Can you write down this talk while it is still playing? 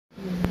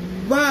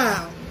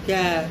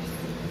Guys,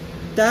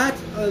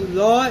 that's a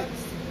lot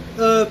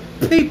of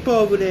people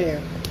over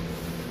there.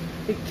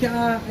 A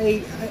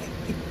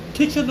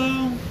teacher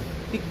alone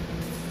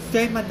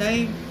say my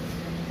name,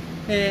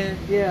 and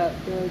yeah,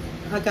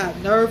 I got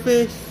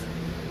nervous,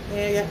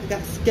 and I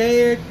got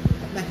scared.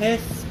 My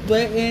head's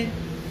sweating.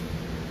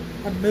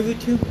 I'm moving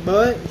too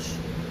much.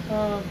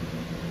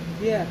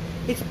 Yeah,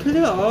 it's pretty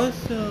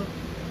awesome.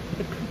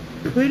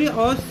 It's pretty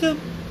awesome.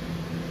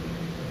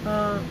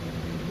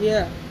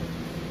 Yeah.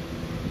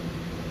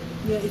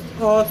 Yeah,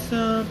 it's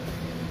awesome.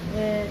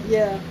 And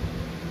yeah.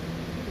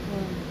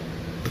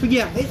 But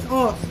yeah, it's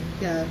awesome,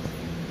 guys.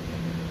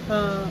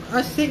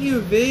 I sent you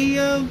a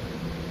video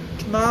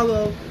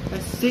tomorrow. I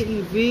sent you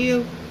a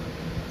video.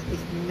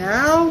 It's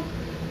now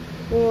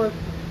or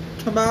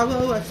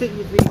tomorrow. I sent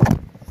you a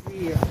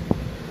video.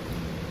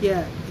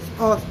 Yeah,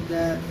 it's awesome,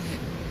 guys.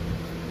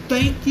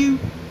 Thank you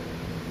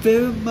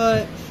very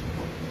much.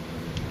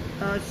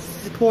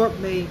 Support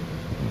me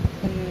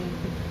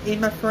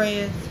and my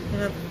friends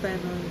and my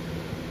family.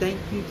 Thank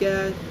you,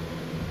 guys.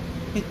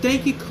 And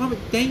thank you,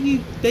 comment. Thank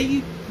you,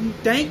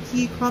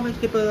 comments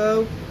down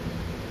below.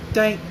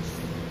 Thanks.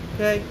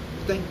 Okay,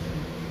 thank you.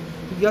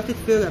 If you also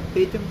feel that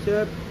big thumbs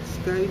up,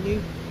 subscribe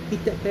you,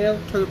 hit that bell,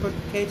 turn on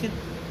notification,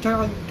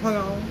 turn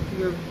on.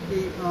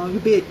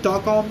 You'll be a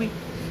dog on me.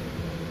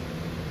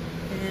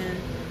 And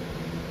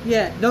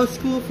yeah, no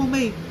school for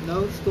me.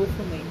 No school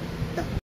for me.